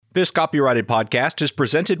This copyrighted podcast is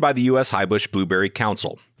presented by the U.S. Highbush Blueberry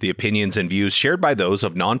Council. The opinions and views shared by those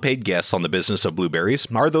of non-paid guests on the business of blueberries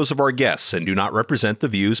are those of our guests and do not represent the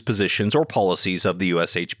views, positions, or policies of the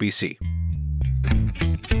USHBC.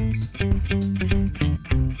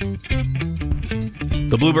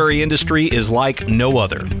 The blueberry industry is like no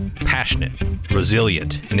other. Passionate,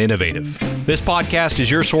 resilient, and innovative. This podcast is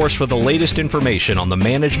your source for the latest information on the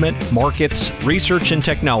management, markets, research, and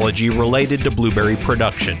technology related to blueberry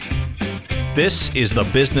production. This is the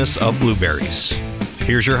business of blueberries.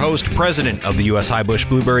 Here's your host, President of the U.S. Highbush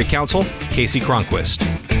Blueberry Council, Casey Cronquist.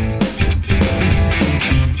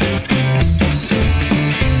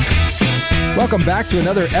 Welcome back to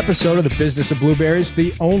another episode of the Business of Blueberries,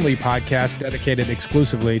 the only podcast dedicated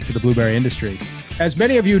exclusively to the blueberry industry. As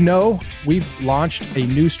many of you know, we've launched a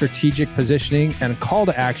new strategic positioning and call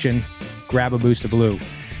to action, Grab a Boost of Blue.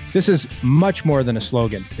 This is much more than a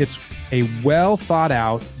slogan. It's a well thought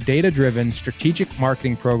out, data-driven strategic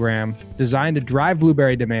marketing program designed to drive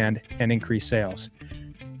blueberry demand and increase sales.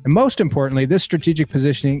 And most importantly, this strategic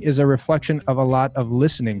positioning is a reflection of a lot of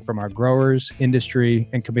listening from our growers, industry,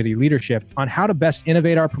 and committee leadership on how to best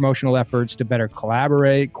innovate our promotional efforts to better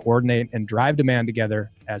collaborate, coordinate, and drive demand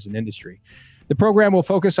together as an industry. The program will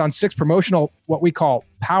focus on 6 promotional, what we call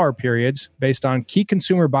power periods, based on key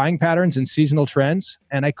consumer buying patterns and seasonal trends.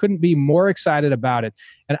 And I couldn't be more excited about it.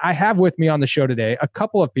 And I have with me on the show today a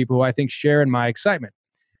couple of people who I think share in my excitement.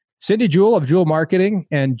 Cindy Jewell of Jewell Marketing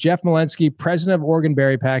and Jeff Malensky, President of Oregon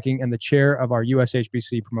Berry Packing and the Chair of our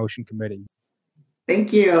USHBC Promotion Committee.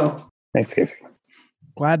 Thank you. Thanks, Casey.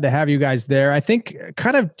 Glad to have you guys there. I think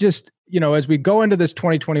kind of just, as we go into this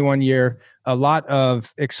 2021 year, a lot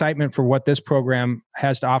of excitement for what this program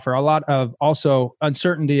has to offer, a lot of also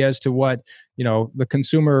uncertainty as to what, the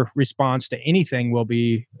consumer response to anything will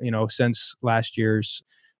be, since last year's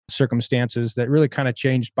circumstances that really kind of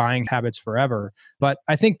changed buying habits forever. But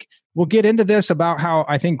I think we'll get into this about how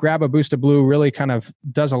I think Grab a Boost of Blue really kind of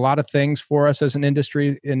does a lot of things for us as an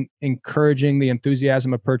industry in encouraging the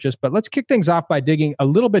enthusiasm of purchase. But let's kick things off by digging a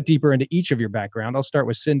little bit deeper into each of your background. I'll start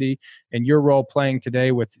with Cindy and your role playing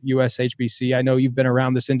today with USHBC. I know you've been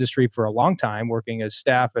around this industry for a long time, working as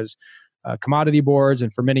staff as commodity boards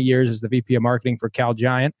and for many years as the VP of Marketing for Cal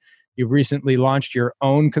Giant. You've recently launched your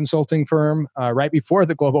own consulting firm right before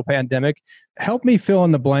the global pandemic. Help me fill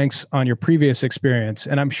in the blanks on your previous experience.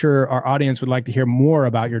 And I'm sure our audience would like to hear more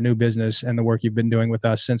about your new business and the work you've been doing with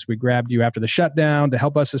us since we grabbed you after the shutdown to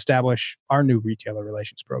help us establish our new retailer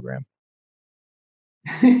relations program.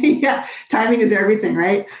 Yeah, timing is everything,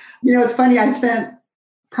 right? It's funny. I spent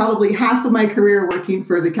probably half of my career working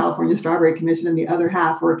for the California Strawberry Commission and the other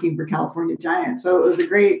half working for California Giant. So it was a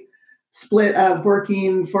great split of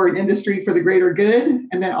working for an industry for the greater good,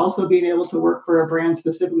 and then also being able to work for a brand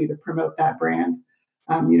specifically to promote that brand,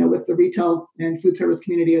 with the retail and food service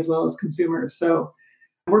community as well as consumers. So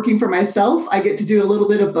working for myself, I get to do a little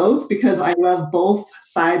bit of both because I love both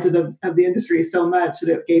sides of the industry so much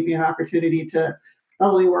that it gave me an opportunity to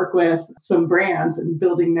not only work with some brands and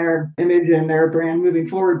building their image and their brand moving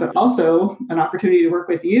forward, but also an opportunity to work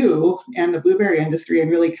with you and the blueberry industry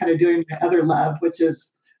and really kind of doing my other love, which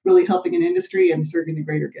is really helping an industry and serving the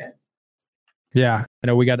greater good. Yeah. I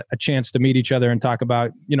know we got a chance to meet each other and talk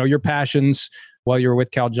about, your passions while you were with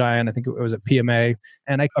Cal Giant. I think it was at PMA.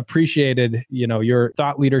 And I appreciated, your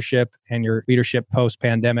thought leadership and your leadership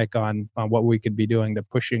post-pandemic on what we could be doing to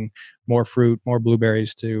pushing more fruit, more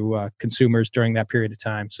blueberries to consumers during that period of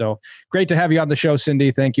time. So great to have you on the show, Cindy.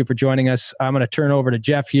 Thank you for joining us. I'm going to turn over to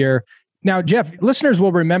Jeff here. Now, Jeff, listeners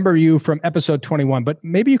will remember you from episode 21, but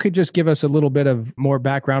maybe you could just give us a little bit of more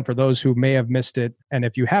background for those who may have missed it. And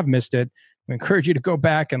if you have missed it, I encourage you to go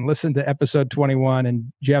back and listen to episode 21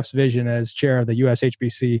 and Jeff's vision as chair of the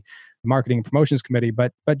USHBC Marketing and Promotions Committee.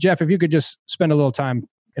 But Jeff, if you could just spend a little time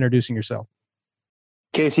introducing yourself.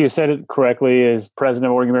 Casey, you said it correctly, is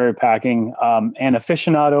President of Oregon Berry Packing and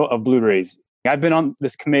aficionado of blueberries. I've been on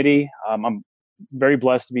this committee. I'm very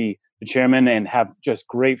blessed to be the chairman and have just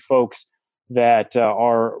great folks that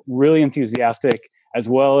are really enthusiastic as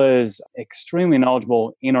well as extremely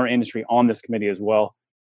knowledgeable in our industry on this committee as well.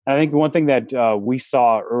 And I think the one thing that we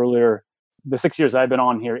saw earlier, the 6 years I've been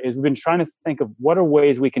on here, is we've been trying to think of what are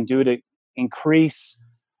ways we can do to increase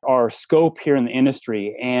our scope here in the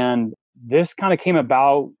industry. And this kind of came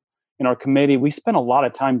about in our committee. We spent a lot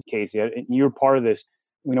of time, Casey, and you're part of this.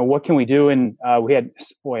 What can we do? And we had,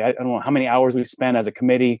 I don't know how many hours we spent as a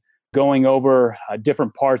committee going over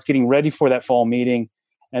different parts, getting ready for that fall meeting.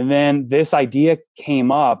 And then this idea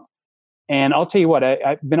came up. And I'll tell you what,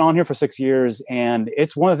 I've been on here for 6 years, and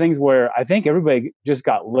it's one of the things where I think everybody just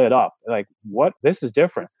got lit up. Like, what? This is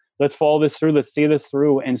different. let's follow this through, let's see this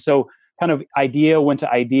through. And so kind of idea went to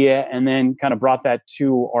idea, and then kind of brought that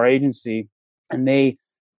to our agency, and they,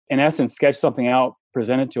 in essence, sketched something out,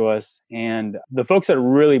 presented to us. And the folks that are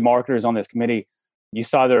really marketers on this committee, you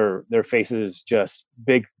saw their faces just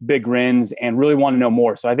big grins and really want to know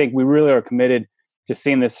more. So I think we really are committed to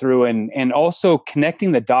seeing this through and also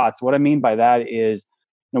connecting the dots. What I mean by that is,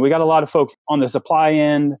 we got a lot of folks on the supply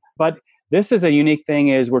end, but this is a unique thing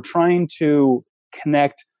is we're trying to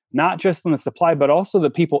connect not just on the supply, but also the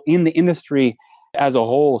people in the industry as a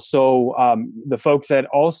whole. So the folks that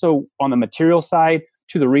also on the material side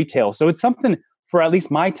to the retail. So it's something, for at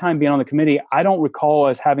least my time being on the committee, I don't recall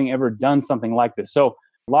us having ever done something like this. So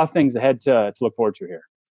a lot of things ahead to look forward to here.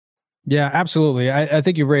 Yeah, absolutely. I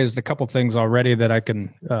think you've raised a couple things already that I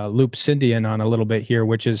can loop Cindy in on a little bit here,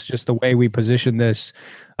 which is just the way we position this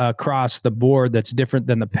across the board that's different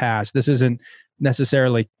than the past. This isn't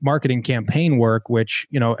necessarily marketing campaign work, which,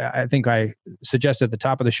 I think I suggested at the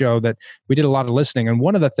top of the show that we did a lot of listening. And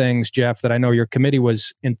one of the things, Jeff, that I know your committee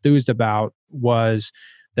was enthused about was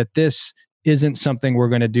that this isn't something we're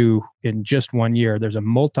going to do in just 1 year. There's a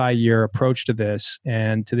multi-year approach to this.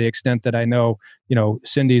 And to the extent that I know,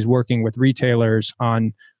 Cindy's working with retailers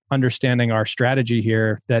on understanding our strategy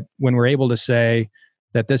here, that when we're able to say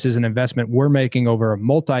that this is an investment we're making over a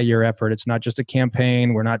multi-year effort, it's not just a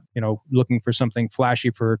campaign. We're not, looking for something flashy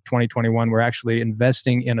for 2021. We're actually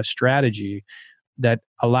investing in a strategy that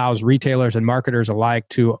allows retailers and marketers alike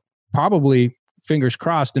to probably, fingers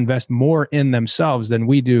crossed, invest more in themselves than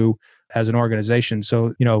we do as an organization.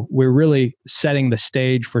 So, we're really setting the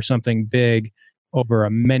stage for something big over a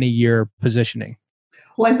many-year positioning.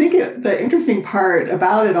 Well, I think the interesting part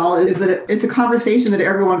about it all is that it's a conversation that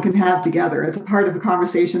everyone can have together. It's a part of a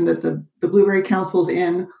conversation that the Blueberry Council's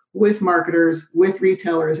in with marketers, with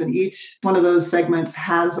retailers, and each one of those segments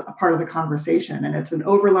has a part of the conversation. And it's an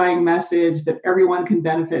overlying message that everyone can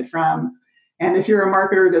benefit from. And if you're a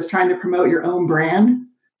marketer that's trying to promote your own brand,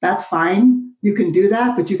 that's fine. You can do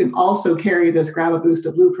that, but you can also carry this Grab a Boost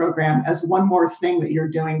of Blue program as one more thing that you're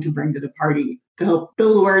doing to bring to the party to help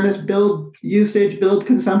build awareness, build usage, build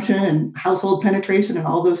consumption and household penetration and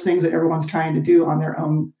all those things that everyone's trying to do on their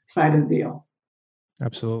own side of the deal.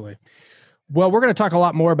 Absolutely. Well, we're going to talk a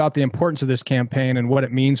lot more about the importance of this campaign and what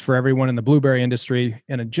it means for everyone in the blueberry industry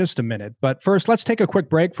in just a minute. But first, let's take a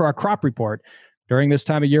quick break for our crop report. During this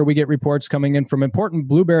time of year, we get reports coming in from important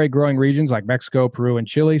blueberry growing regions like Mexico, Peru, and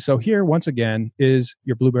Chile. So here, once again, is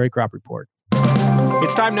your blueberry crop report.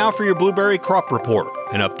 It's time now for your blueberry crop report,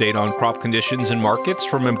 an update on crop conditions and markets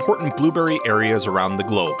from important blueberry areas around the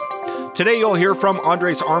globe. Today, you'll hear from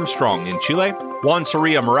Andres Armstrong in Chile, Juan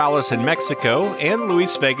Soria Morales in Mexico, and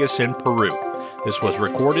Luis Vegas in Peru. This was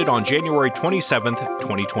recorded on January 27th,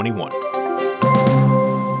 2021.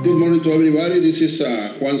 Good morning to everybody. This is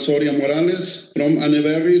Juan Soria Morales from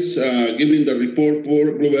Aneberries, giving the report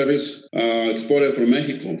for blueberries exported from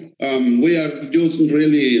Mexico. We are just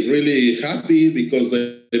really happy because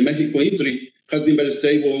the Mexico industry has been very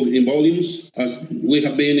stable in volumes, as we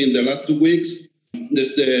have been in the last 2 weeks.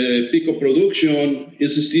 The peak of production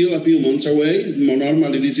is still a few months away. More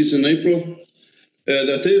normally, this is in April.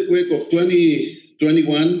 The third week of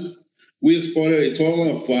 2021, we exported a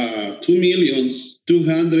total of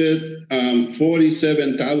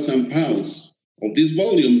 2,247,000 pounds. Of this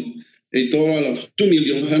volume, a total of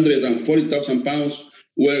 2,140,000 pounds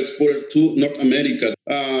were exported to North America.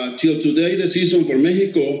 Till today, the season for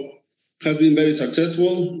Mexico has been very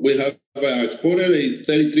successful. We have exported a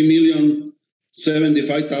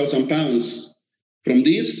 33,075,000 pounds. From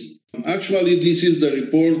this, actually, this is the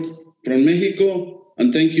report from Mexico,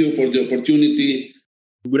 and thank you for the opportunity.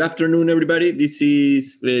 Good afternoon, everybody. This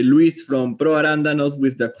is Luis from Pro Arándanos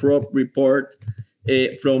with the crop report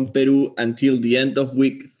from Peru until the end of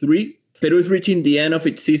week 3. Peru is reaching the end of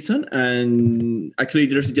its season, and actually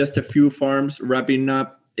there's just a few farms wrapping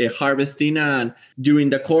up harvesting. And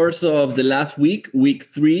during the course of the last week, week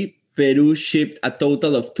 3, Peru shipped a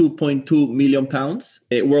total of 2.2 million pounds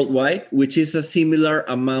worldwide, which is a similar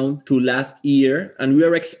amount to last year. And we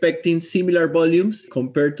are expecting similar volumes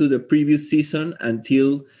compared to the previous season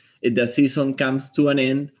until the season comes to an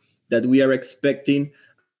end, that we are expecting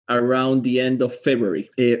around the end of February.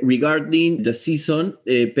 Regarding the season,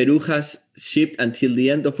 Peru has shipped until the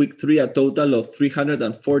end of week 3 a total of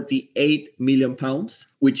 348 million pounds,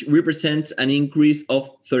 which represents an increase of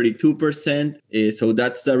 32%. So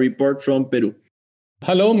that's the report from Peru.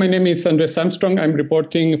 Hello, my name is Andres Armstrong. I'm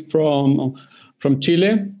reporting from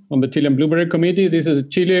Chile, on the Chilean Blueberry Committee. This is a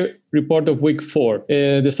Chile report of week 4.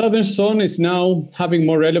 The southern zone is now having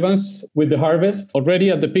more relevance with the harvest already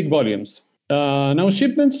at the peak volumes. Now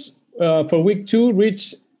shipments for week 2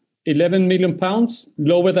 reached 11 million pounds,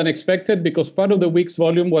 lower than expected because part of the week's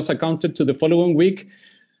volume was accounted to the following week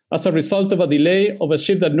as a result of a delay of a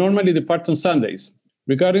ship that normally departs on Sundays.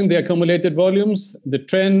 Regarding the accumulated volumes, the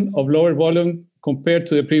trend of lower volume compared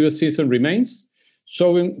to the previous season remains,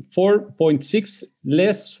 showing 4.6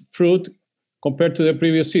 less fruit compared to the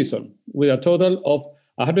previous season, with a total of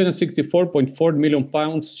 164.4 million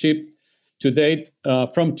pounds shipped to date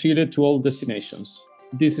from Chile to all destinations.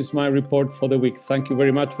 This is my report for the week. Thank you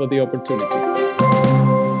very much for the opportunity.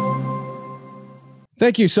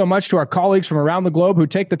 Thank you so much to our colleagues from around the globe who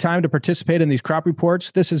take the time to participate in these crop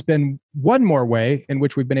reports. This has been one more way in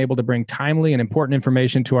which we've been able to bring timely and important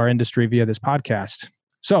information to our industry via this podcast.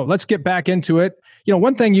 So let's get back into it.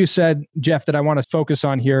 One thing you said, Jeff, that I want to focus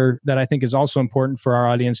on here that I think is also important for our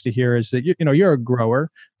audience to hear is that, you're a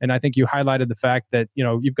grower. And I think you highlighted the fact that,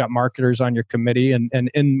 you've got marketers on your committee. And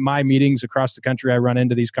in my meetings across the country, I run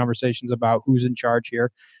into these conversations about who's in charge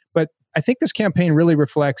here. But I think this campaign really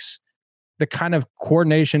reflects the kind of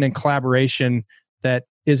coordination and collaboration that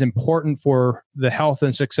is important for the health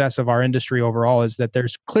and success of our industry overall, is that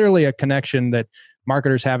there's clearly a connection that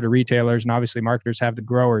marketers have to retailers, and obviously marketers have to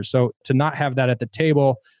growers. So to not have that at the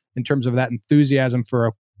table in terms of that enthusiasm for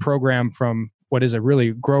a program from what is a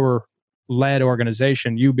really grower-led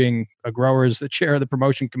organization, you being a grower as the chair of the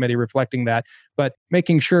promotion committee reflecting that, but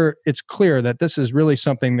making sure it's clear that this is really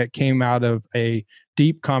something that came out of a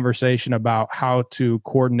deep conversation about how to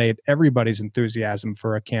coordinate everybody's enthusiasm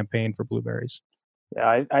for a campaign for blueberries.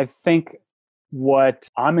 Yeah, I think what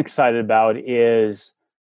I'm excited about is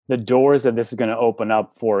the doors that this is going to open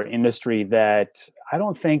up for industry that I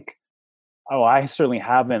don't think, I certainly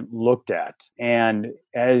haven't looked at. And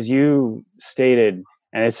as you stated,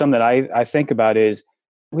 and it's something that I think about, is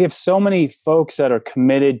we have so many folks that are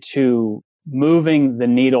committed to moving the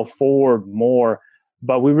needle forward more,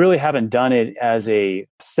 but we really haven't done it as a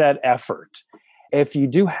set effort. If you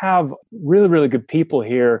do have really, really good people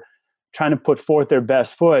here trying to put forth their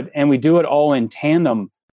best foot, and we do it all in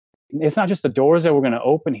tandem, it's not just the doors that we're going to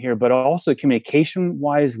open here, but also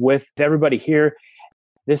communication-wise with everybody here.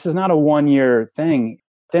 This is not a one-year thing.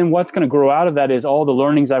 Then what's going to grow out of that is all the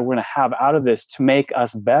learnings that we're going to have out of this to make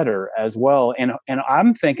us better as well. And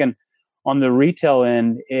I'm thinking on the retail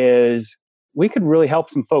end is we could really help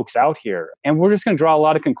some folks out here. And we're just going to draw a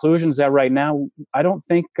lot of conclusions that right now, I don't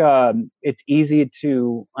think it's easy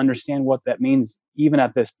to understand what that means even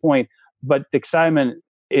at this point. But the excitement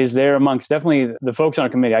is there amongst definitely the folks on our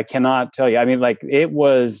committee. I cannot tell you. I mean, it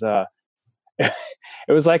was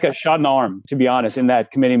it was like a shot in the arm, to be honest, in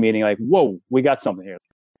that committee meeting. Like, whoa, we got something here.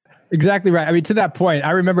 Exactly right. I mean, to that point,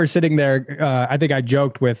 I remember sitting there. I think I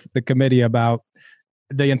joked with the committee about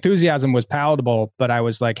the enthusiasm was palatable, but I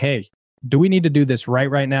was like, hey, do we need to do this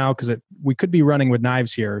right now? Because we could be running with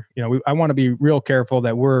knives here. I want to be real careful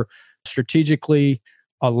that we're strategically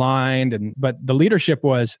aligned. But the leadership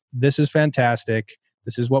was, this is fantastic.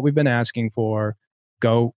 This is what we've been asking for.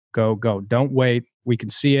 Go, go, go. Don't wait. We can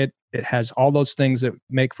see it. It has all those things that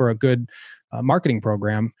make for a good marketing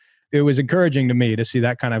program. It was encouraging to me to see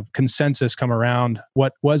that kind of consensus come around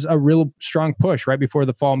what was a real strong push right before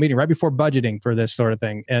the fall meeting, right before budgeting for this sort of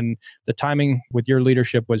thing. And the timing with your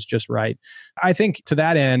leadership was just right. I think to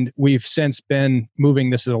that end, we've since been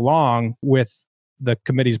moving this along with the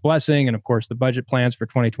committee's blessing and, of course, the budget plans for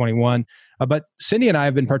 2021. But Cindy and I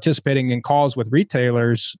have been participating in calls with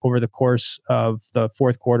retailers over the course of the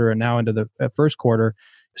fourth quarter and now into the first quarter.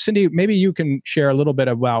 Cindy, maybe you can share a little bit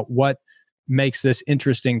about what makes this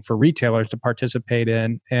interesting for retailers to participate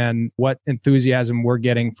in and what enthusiasm we're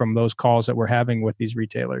getting from those calls that we're having with these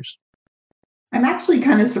retailers. I'm actually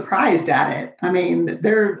kind of surprised at it. I mean,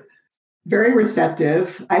 they're very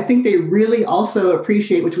receptive. I think they really also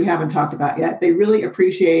appreciate, which we haven't talked about yet, they really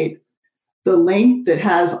appreciate the link that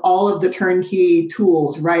has all of the turnkey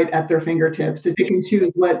tools right at their fingertips to pick and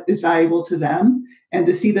choose what is valuable to them and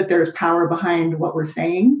to see that there's power behind what we're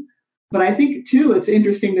saying. But I think, too, it's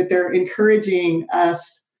interesting that they're encouraging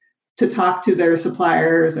us to talk to their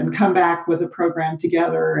suppliers and come back with a program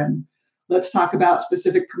together. And let's talk about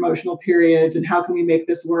specific promotional periods and how can we make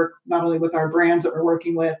this work not only with our brands that we're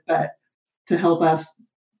working with, but to help us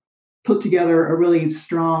put together a really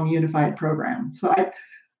strong, unified program. So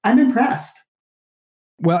I'm impressed.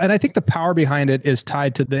 Well, and I think the power behind it is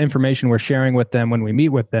tied to the information we're sharing with them when we meet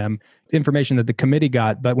with them, information that the committee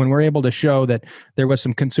got. But when we're able to show that there was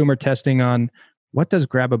some consumer testing on what does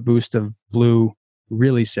grab a boost of blue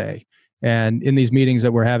really say? And in these meetings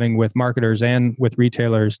that we're having with marketers and with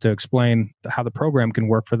retailers to explain how the program can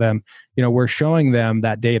work for them, we're showing them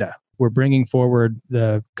that data. We're bringing forward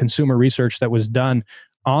the consumer research that was done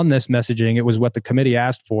on this messaging. It was what the committee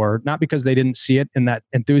asked for, not because they didn't see it in that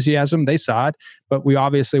enthusiasm. They saw it, but we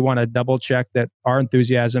obviously want to double check that our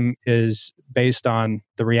enthusiasm is based on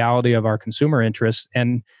the reality of our consumer interests.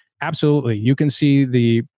 And absolutely, you can see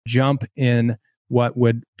the jump in what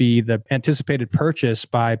would be the anticipated purchase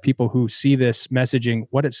by people who see this messaging,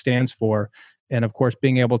 what it stands for. And of course,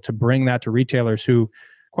 being able to bring that to retailers who,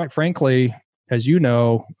 quite frankly, as you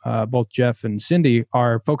know, both Jeff and Cindy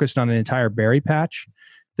are focused on an entire berry patch.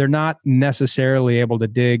 They're not necessarily able to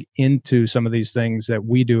dig into some of these things that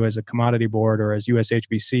we do as a commodity board or as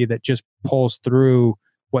USHBC that just pulls through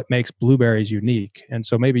what makes blueberries unique. And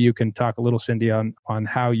so maybe you can talk a little, Cindy, on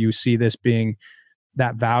how you see this being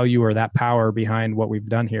that value or that power behind what we've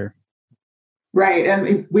done here. Right.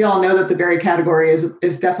 And we all know that the berry category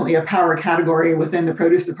is definitely a power category within the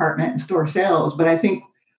produce department and store sales. But I think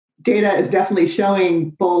data is definitely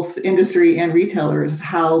showing both industry and retailers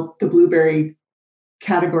how the blueberry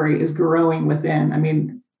category is growing within. I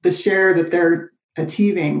mean, the share that they're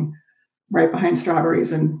achieving right behind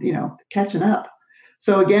strawberries and, catching up.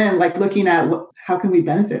 So again, like looking at how can we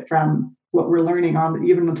benefit from what we're learning on,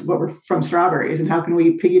 even what we're from strawberries, and how can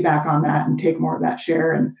we piggyback on that and take more of that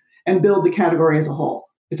share and build the category as a whole.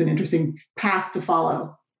 It's an interesting path to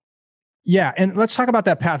follow. Yeah. And let's talk about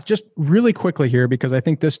that path just really quickly here, because I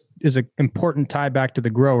think this is an important tie back to the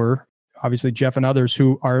grower, obviously Jeff and others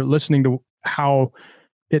who are listening to how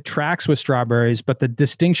it tracks with strawberries, but the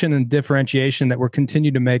distinction and differentiation that we're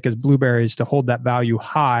continuing to make as blueberries to hold that value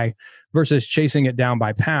high versus chasing it down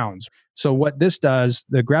by pounds. So what this does,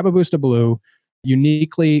 the Grab-A-Boosta Blue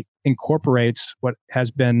uniquely incorporates what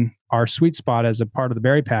has been our sweet spot as a part of the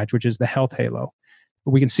berry patch, which is the health halo.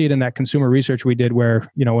 We can see it in that consumer research we did where,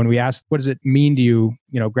 when we asked, what does it mean to you,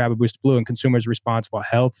 Grab-A-Boosta Blue, and consumers' response, well,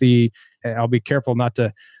 healthy. I'll be careful not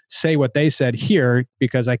to say what they said here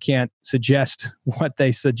because I can't suggest what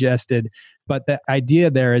they suggested. But the idea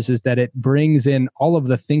there is that it brings in all of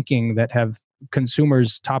the thinking that have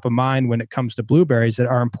consumers top of mind when it comes to blueberries that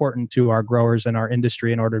are important to our growers and our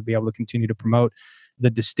industry in order to be able to continue to promote the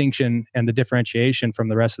distinction and the differentiation from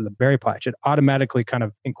the rest of the berry patch. It automatically kind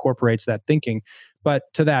of incorporates that thinking. But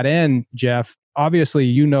to that end, Jeff,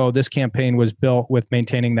 obviously, this campaign was built with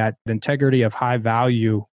maintaining that integrity of high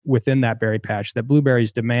value within that berry patch, that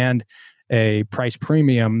blueberries demand a price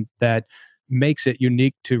premium that makes it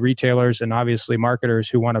unique to retailers and obviously marketers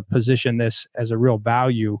who want to position this as a real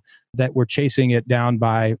value, that we're chasing it down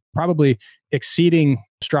by probably exceeding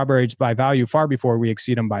strawberries by value far before we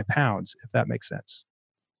exceed them by pounds, if that makes sense.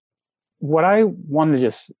 What I wanted to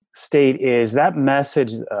just state is that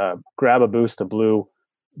message, Grab-A-Boosta Blue,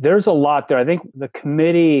 there's a lot there. I think the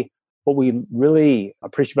committee, what we really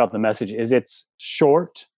appreciate about the message is it's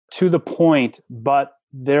short, to the point, but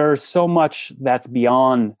there's so much that's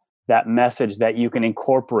beyond that message that you can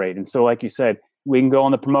incorporate. And so, like you said, we can go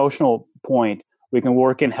on the promotional point. We can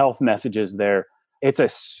work in health messages there. It's a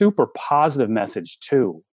super positive message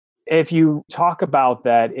too. If you talk about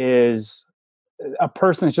that, is a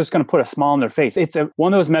person is just going to put a smile on their face. It's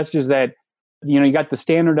one of those messages that, you got the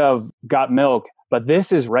standard of got milk, but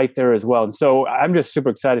this is right there as well. And so I'm just super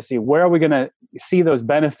excited to see where are we going to see those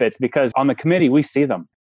benefits, because on the committee, we see them.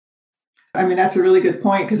 I mean, that's a really good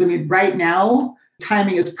point, because right now,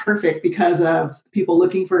 timing is perfect because of people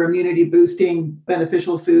looking for immunity boosting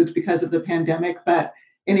beneficial foods because of the pandemic. But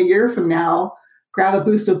in a year from now,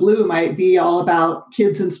 Grab-A-Boosta Blue might be all about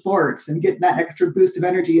kids and sports and getting that extra boost of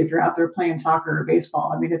energy if you're out there playing soccer or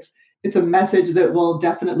baseball. I mean, it's a message that will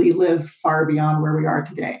definitely live far beyond where we are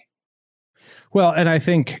today. Well, and I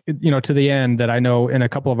think, to the end that I know in a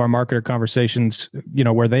couple of our marketer conversations,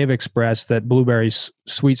 where they've expressed that blueberry's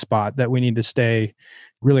sweet spot that we need to stay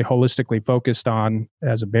really holistically focused on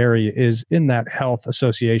as a berry is in that health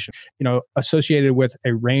association, associated with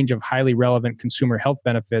a range of highly relevant consumer health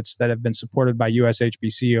benefits that have been supported by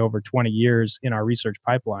USHBC over 20 years in our research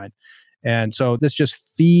pipeline. And so this just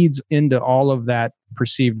feeds into all of that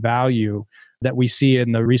perceived value that we see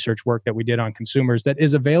in the research work that we did on consumers that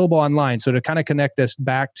is available online. So to kind of connect this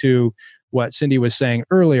back to what Cindy was saying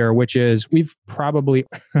earlier, which is we've probably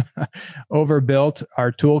overbuilt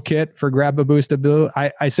our toolkit for Grab-A-Boosta Blue.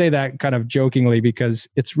 I say that kind of jokingly because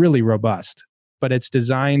it's really robust, but it's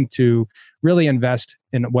designed to really invest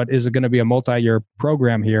in what is going to be a multi-year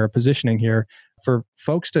program here, positioning here for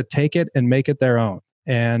folks to take it and make it their own.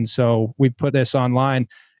 And so we put this online.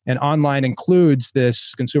 And online includes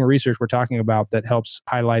this consumer research we're talking about that helps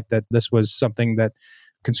highlight that this was something that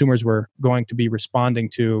consumers were going to be responding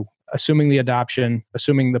to, assuming the adoption,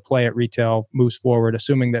 assuming the play at retail moves forward,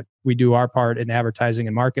 assuming that we do our part in advertising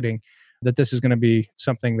and marketing. that this is going to be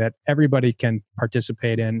something that everybody can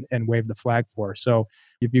participate in and wave the flag for. So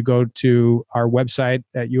if you go to our website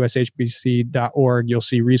at ushbc.org, you'll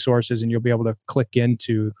see resources and you'll be able to click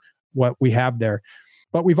into what we have there.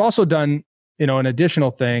 But we've also done, an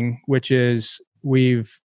additional thing, which is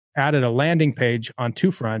we've added a landing page on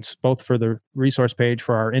two fronts, both for the resource page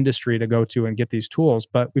for our industry to go to and get these tools.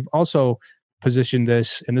 But we've also positioned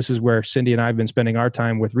this, and this is where Cindy and I have been spending our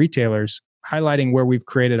time with retailers, highlighting where we've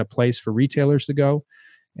created a place for retailers to go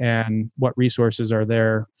and what resources are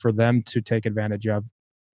there for them to take advantage of.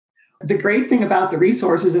 The great thing about the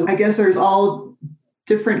resources is, I guess there's all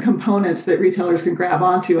different components that retailers can grab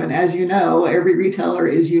onto. And as you know, every retailer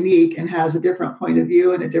is unique and has a different point of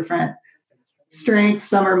view and a different strength.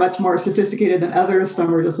 Some are much more sophisticated than others.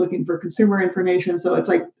 Some are just looking for consumer information. So it's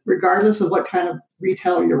like, regardless of what kind of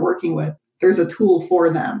retailer you're working with, there's a tool for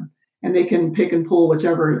them and they can pick and pull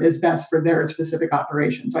whichever is best for their specific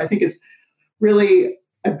operation. So I think it's really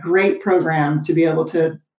a great program to be able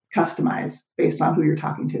to customize based on who you're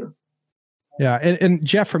talking to. Yeah. And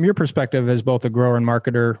Jeff, from your perspective as both a grower and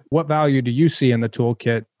marketer, what value do you see in the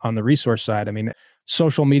toolkit on the resource side? I mean,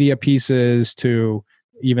 social media pieces to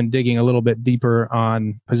even digging a little bit deeper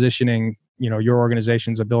on positioning, your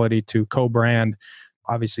organization's ability to co-brand,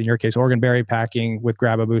 obviously in your case, Oregon Berry Packing with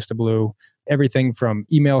Grab a Boost of Blue, everything from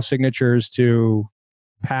email signatures to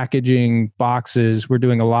packaging boxes. We're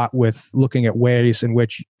doing a lot with looking at ways in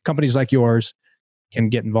which companies like yours can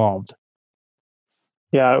get involved.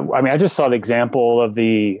 Yeah, I mean, I just saw the example of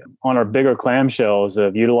on our bigger clamshells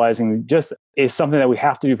of utilizing is something that we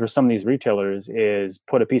have to do for some of these retailers is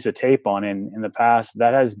put a piece of tape on. And in the past,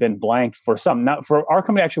 that has been blanked for some. Not for our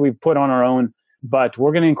company, actually, we've put on our own, but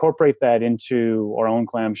we're going to incorporate that into our own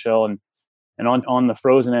clamshell and on the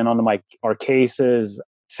frozen end, onto our cases.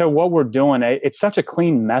 So what we're doing, it's such a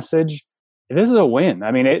clean message. This is a win.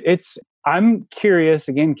 I mean, I'm curious,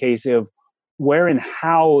 again, Casey, of where and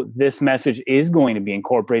how this message is going to be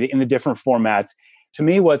incorporated in the different formats. To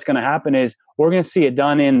me, what's going to happen is we're going to see it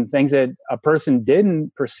done in things that a person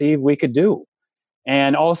didn't perceive we could do.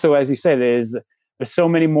 And also, as you said, there's so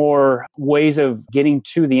many more ways of getting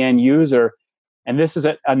to the end user. And this is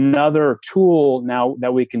another tool now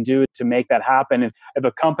that we can do to make that happen. If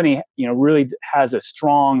a company, really has a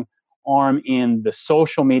strong arm in the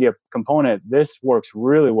social media component, this works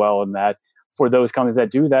really well in that for those companies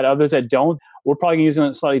that do that. Others that don't, we're probably going to use it in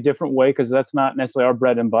a slightly different way because that's not necessarily our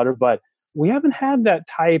bread and butter. But we haven't had that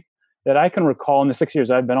type that I can recall in the 6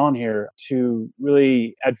 years I've been on here to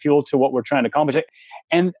really add fuel to what we're trying to accomplish.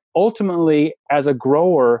 And ultimately, as a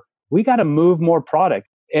grower, we got to move more product.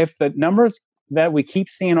 If the numbers that we keep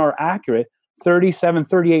seeing are accurate, 37,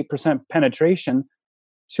 38% penetration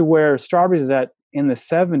to where strawberries is at in the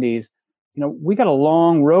 70s, we got a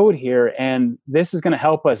long road here, and this is going to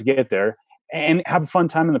help us get there and have a fun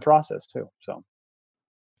time in the process too. So,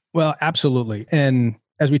 well, absolutely. And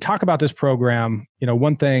as we talk about this program,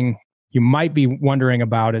 one thing you might be wondering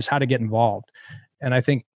about is how to get involved. And I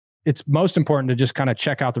think it's most important to just kind of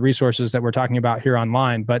check out the resources that we're talking about here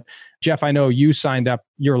online. But Jeff, I know you signed up.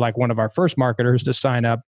 You're like one of our first marketers to sign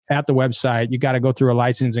up at the website. You got to go through a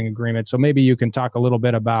licensing agreement. So maybe you can talk a little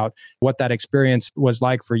bit about what that experience was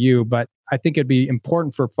like for you. But I think it'd be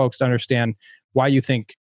important for folks to understand why you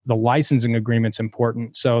think the licensing agreement's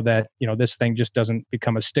important so that, this thing just doesn't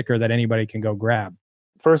become a sticker that anybody can go grab.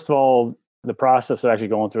 First of all, the process of actually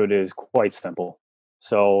going through it is quite simple.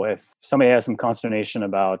 So if somebody has some consternation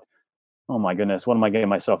about, oh my goodness, what am I getting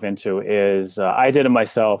myself into, is I did it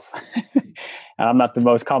myself. And I'm not the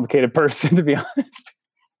most complicated person, to be honest.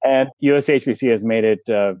 And USHBC has made it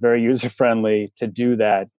very user-friendly to do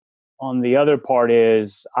that. On the other part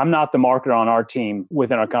is, I'm not the marketer on our team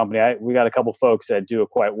within our company. We got a couple folks that do it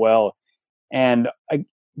quite well. And I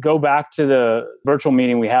go back to the virtual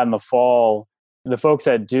meeting we had in the fall. The folks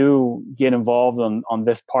that do get involved on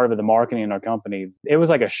this part of the marketing in our company, it was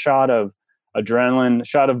like a shot of adrenaline,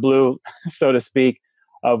 shot of blue, so to speak,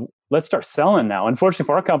 of let's start selling now. Unfortunately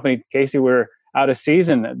for our company, Casey, we're out of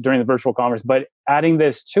season during the virtual conference, but adding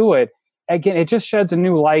this to it, again, it just sheds a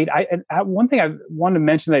new light. One thing I wanted to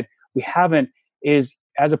mention that we haven't is,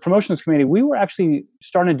 as a promotions committee, we were actually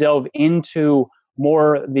starting to delve into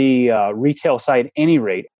more the retail side at any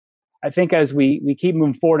rate. I think as we keep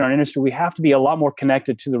moving forward in our industry, we have to be a lot more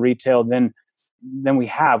connected to the retail than we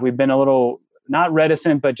have. We've been a little, not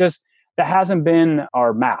reticent, but just that hasn't been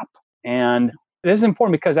our map. And this is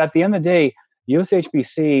important because at the end of the day,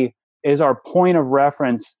 USHBC is our point of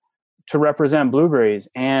reference to represent blueberries.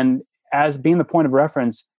 And as being the point of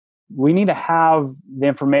reference, we need to have the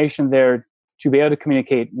information there to be able to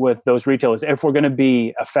communicate with those retailers if we're going to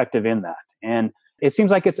be effective in that. And it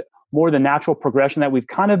seems like it's more the natural progression that we've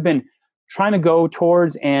kind of been trying to go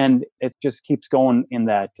towards, and it just keeps going in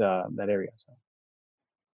that area. So.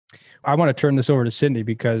 I want to turn this over to Cindy,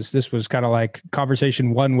 because this was kind of like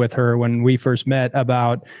conversation one with her when we first met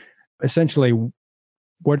about essentially,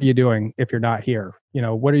 what are you doing if you're not here?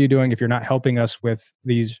 What are you doing if you're not helping us with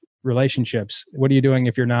these relationships? What are you doing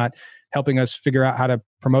if you're not helping us figure out how to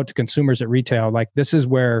promote to consumers at retail? Like, this is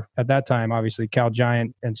where, at that time, obviously Cal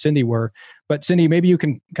Giant and Cindy were. But Cindy, maybe you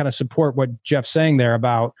can kind of support what Jeff's saying there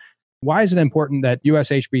about why is it important that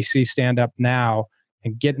USHBC stand up now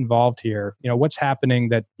and get involved here? What's happening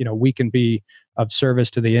that, we can be of service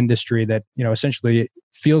to the industry that, essentially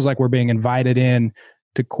feels like we're being invited in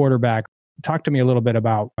to quarterback. Talk to me a little bit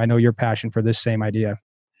about, I know your passion for this same idea.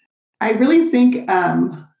 I really think,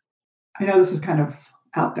 I know this is kind of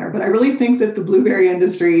out there, but I really think that the blueberry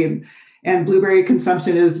industry and blueberry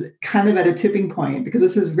consumption is kind of at a tipping point, because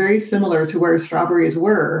this is very similar to where strawberries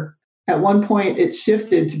were. At one point, it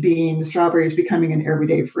shifted to being strawberries becoming an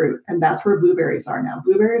everyday fruit. And that's where blueberries are now.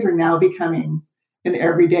 Blueberries are now becoming an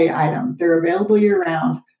everyday item. They're available year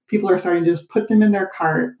round. People are starting to just put them in their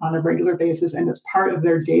cart on a regular basis, and it's part of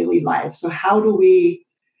their daily life. So how do we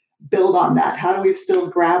build on that? How do we still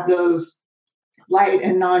grab those light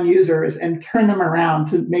and non-users and turn them around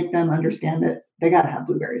to make them understand that they got to have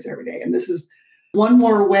blueberries every day? And this is one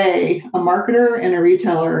more way a marketer and a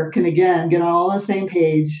retailer can, again, get all on the same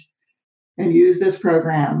page and use this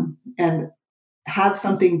program and have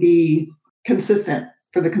something be consistent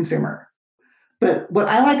for the consumer. But what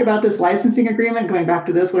I like about this licensing agreement, going back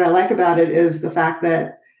to this, what I like about it is the fact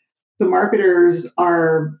that the marketers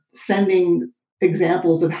are sending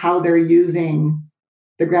examples of how they're using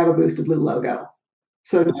the Grab a Boost of Blue logo.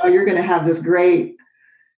 So now you're going to have this great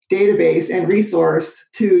database and resource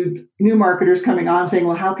to new marketers coming on saying,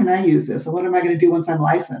 well, how can I use this? And what am I going to do once I'm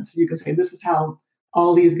licensed? You can say, this is how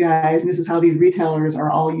all these guys, and this is how these retailers are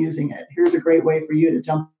all using it. Here's a great way for you to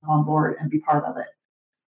jump on board and be part of it.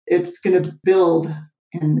 It's going to build,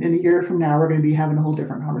 and in a year from now, we're going to be having a whole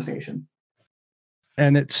different conversation.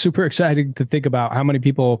 And it's super exciting to think about how many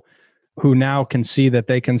people who now can see that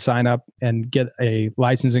they can sign up and get a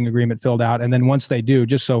licensing agreement filled out. And then once they do,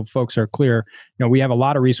 just so folks are clear, we have a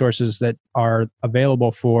lot of resources that are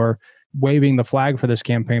available for waving the flag for this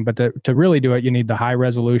campaign. But to really do it, you need the high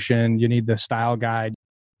resolution, you need the style guide.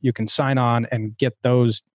 You can sign on and get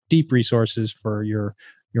those deep resources for your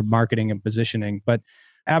marketing and positioning. But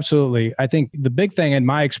absolutely, I think the big thing in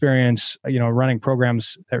my experience, running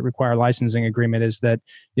programs that require licensing agreement is that,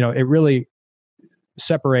 it really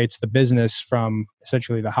separates the business from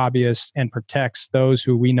essentially the hobbyists and protects those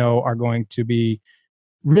who we know are going to be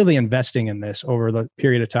really investing in this over the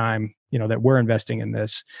period of time, that we're investing in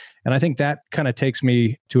this. And I think that kind of takes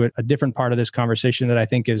me to a different part of this conversation that I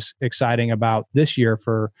think is exciting about this year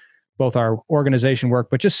for both our organization work,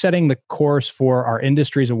 but just setting the course for our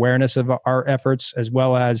industry's awareness of our efforts, as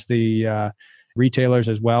well as the retailers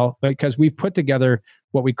as well, because we've put together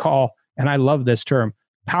what we call, and I love this term,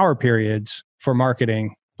 power periods for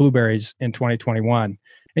marketing blueberries in 2021.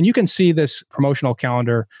 And you can see this promotional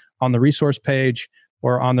calendar on the resource page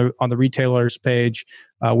or on the retailer's page,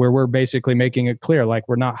 where we're basically making it clear, like,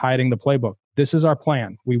 we're not hiding the playbook. This is our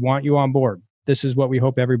plan. We want you on board. This is what we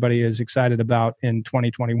hope everybody is excited about in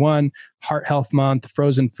 2021. Heart Health Month,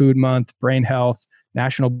 Frozen Food Month, Brain Health,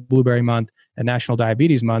 National Blueberry Month, and National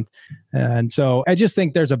Diabetes Month. And so I just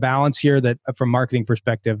think there's a balance here that, from a marketing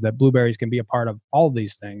perspective, that blueberries can be a part of all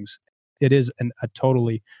these things. It is a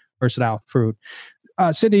totally versatile fruit.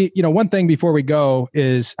 Cindy, one thing before we go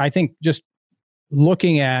is, I think, just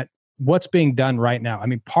looking at what's being done right now. I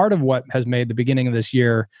mean, part of what has made the beginning of this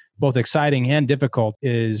year both exciting and difficult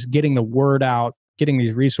is getting the word out, getting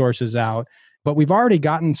these resources out. But we've already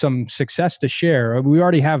gotten some success to share. We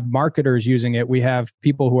already have marketers using it. We have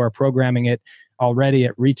people who are programming it already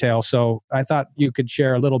at retail. So I thought you could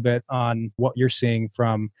share a little bit on what you're seeing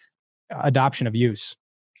from adoption of use.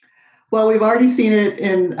 Well, we've already seen it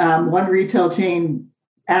in one retail chain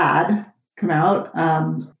ad come out.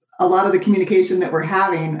 A lot of the communication that we're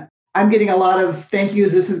having, I'm getting a lot of thank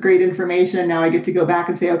yous. This is great information. Now I get to go back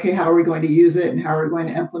and say, okay, how are we going to use it, and how are we going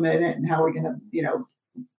to implement it, and how are we going to,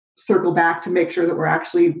 circle back to make sure that we're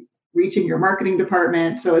actually reaching your marketing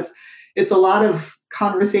department. So it's a lot of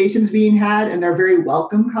conversations being had, and they're very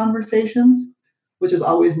welcome conversations, which is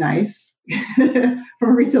always nice from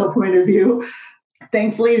a retail point of view.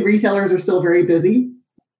 Thankfully, retailers are still very busy.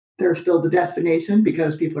 They're still the destination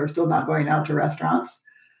because people are still not going out to restaurants.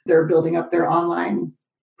 They're building up their online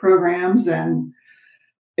programs, and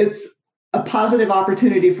it's a positive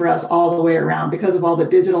opportunity for us all the way around because of all the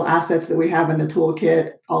digital assets that we have in the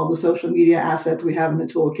toolkit, all the social media assets we have in the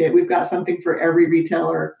toolkit. We've got something for every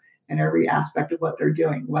retailer and every aspect of what they're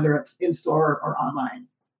doing, whether it's in store or online.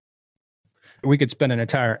 We could spend an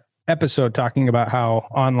entire episode talking about how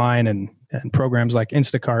online and programs like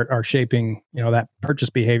Instacart are shaping, that purchase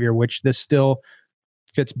behavior, which this still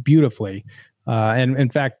fits beautifully. And in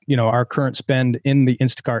fact, our current spend in the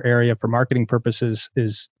Instacart area for marketing purposes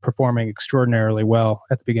is performing extraordinarily well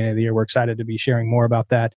at the beginning of the year. We're excited to be sharing more about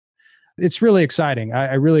that. It's really exciting.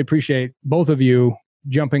 I really appreciate both of you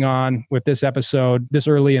jumping on with this episode this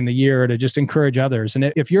early in the year to just encourage others.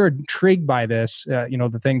 And if you're intrigued by this,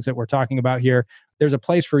 the things that we're talking about here, there's a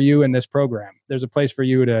place for you in this program. There's a place for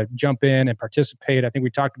you to jump in and participate. I think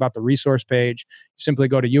we talked about the resource page. Simply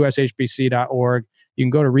go to ushbc.org. You can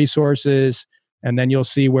go to resources, and then you'll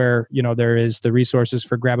see where, there is the resources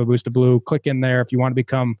for Grab a Boost of Blue. Click in there. If you want to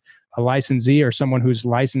become a licensee or someone who's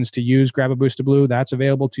licensed to use Grab a Boost of Blue, that's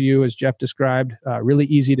available to you, as Jeff described. Really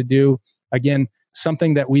easy to do. Again,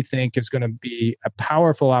 something that we think is going to be a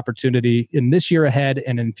powerful opportunity in this year ahead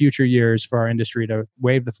and in future years for our industry to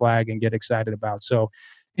wave the flag and get excited about. So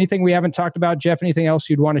anything we haven't talked about, Jeff, anything else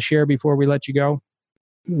you'd want to share before we let you go?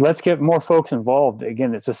 Let's get more folks involved.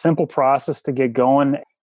 Again, it's a simple process to get going.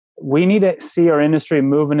 We need to see our industry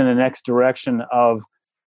moving in the next direction of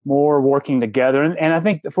more working together. And I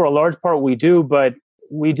think for a large part we do, but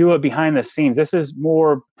we do it behind the scenes. This is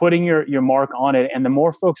more putting your mark on it. And the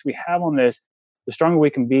more folks we have on this, the stronger we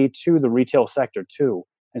can be to the retail sector too.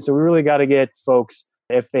 And so we really got to get folks,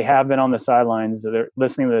 if they have been on the sidelines, they're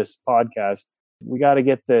listening to this podcast, we got to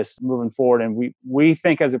get this moving forward. And we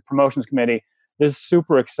think as a promotions committee, this is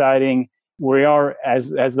super exciting. We are, as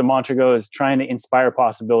the mantra goes, trying to inspire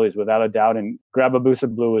possibilities without a doubt. And Grab a Boost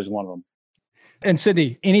of Blue is one of them. And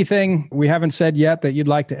Cindy, anything we haven't said yet that you'd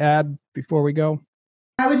like to add before we go?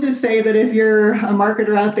 I would just say that if you're a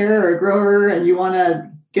marketer out there or a grower and you want to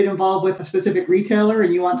get involved with a specific retailer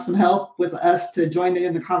and you want some help with us to join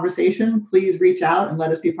in the conversation, please reach out and let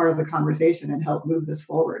us be part of the conversation and help move this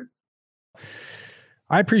forward.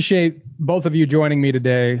 I appreciate both of you joining me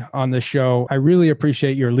today on this show. I really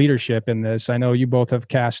appreciate your leadership in this. I know you both have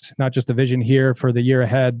cast not just the vision here for the year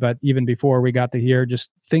ahead, but even before we got to here,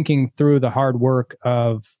 just thinking through the hard work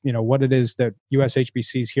of, what it is that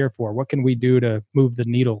USHBC is here for. What can we do to move the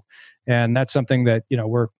needle? And that's something that,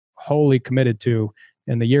 we're wholly committed to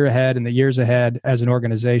in the year ahead and the years ahead as an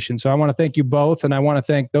organization. So I want to thank you both. And I want to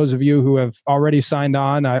thank those of you who have already signed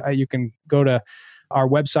on. You can go to our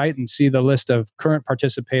website and see the list of current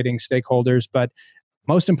participating stakeholders. But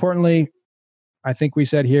most importantly, I think we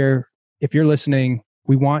said here, if you're listening,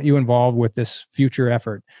 we want you involved with this future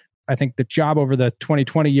effort. I think the job over the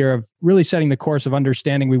 2020 year of really setting the course of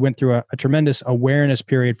understanding, we went through a tremendous awareness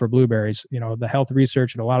period for blueberries. The health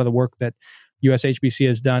research and a lot of the work that USHBC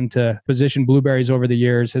has done to position blueberries over the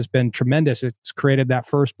years has been tremendous. It's created that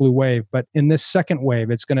first blue wave. But in this second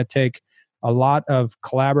wave, it's going to take a lot of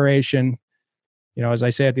collaboration, as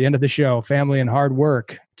I say at the end of the show, family and hard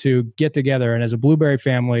work to get together. And as a blueberry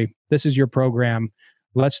family, this is your program.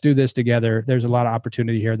 Let's do this together. There's a lot of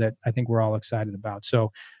opportunity here that I think we're all excited about.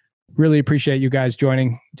 So really appreciate you guys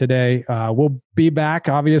joining today. We'll be back,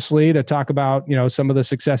 obviously, to talk about, some of the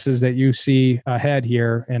successes that you see ahead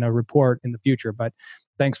here in a report in the future. But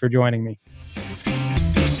thanks for joining me.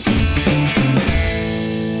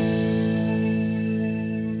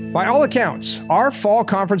 By all accounts, our fall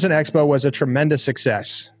conference and expo was a tremendous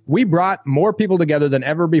success. We brought more people together than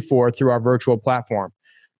ever before through our virtual platform.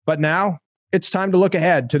 But now it's time to look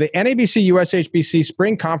ahead to the NABC USHBC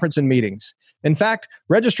Spring Conference and Meetings. In fact,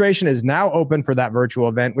 registration is now open for that virtual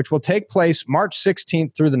event, which will take place March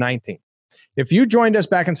 16th through the 19th. If you joined us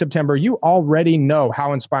back in September, you already know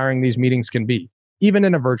how inspiring these meetings can be, even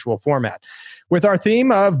in a virtual format. With our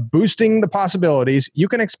theme of boosting the possibilities, you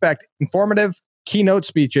can expect informative keynote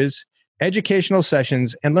speeches, educational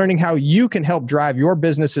sessions, and learning how you can help drive your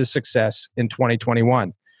business's success in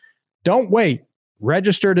 2021. Don't wait.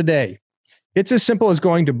 Register today. It's as simple as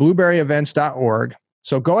going to blueberryevents.org.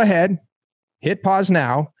 So go ahead, hit pause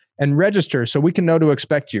now, and register so we can know to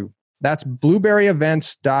expect you. That's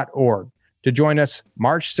blueberryevents.org to join us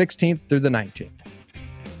March 16th through the 19th.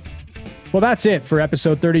 Well, that's it for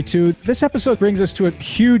episode 32. This episode brings us to a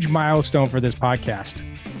huge milestone for this podcast.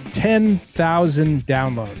 10,000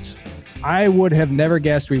 downloads. I would have never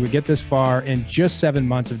guessed we would get this far in just 7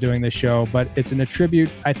 months of doing this show, but it's an attribute,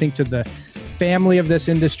 I think, to the family of this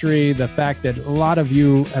industry, the fact that a lot of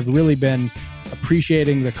you have really been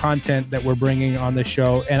appreciating the content that we're bringing on this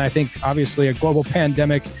show. And I think, obviously, a global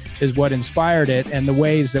pandemic is what inspired it, and the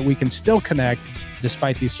ways that we can still connect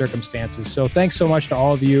despite these circumstances. So thanks so much to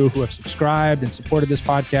all of you who have subscribed and supported this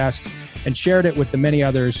podcast and shared it with the many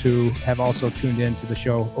others who have also tuned in to the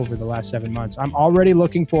show over the last 7 months. I'm already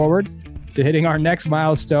looking forward to hitting our next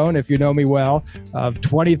milestone, if you know me well, of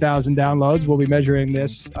 20,000 downloads. We'll be measuring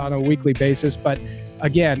this on a weekly basis. But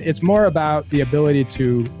again, it's more about the ability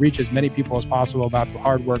to reach as many people as possible about the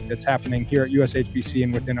hard work that's happening here at USHBC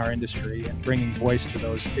and within our industry, and bringing voice to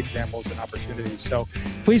those examples and opportunities. So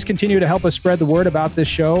please continue to help us spread the word about this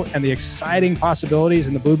show and the exciting possibilities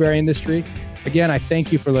in the blueberry industry. Again, I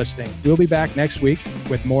thank you for listening. We'll be back next week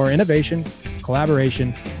with more innovation,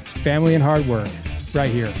 collaboration, family, and hard work right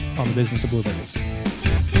here on the Business of Blueberries.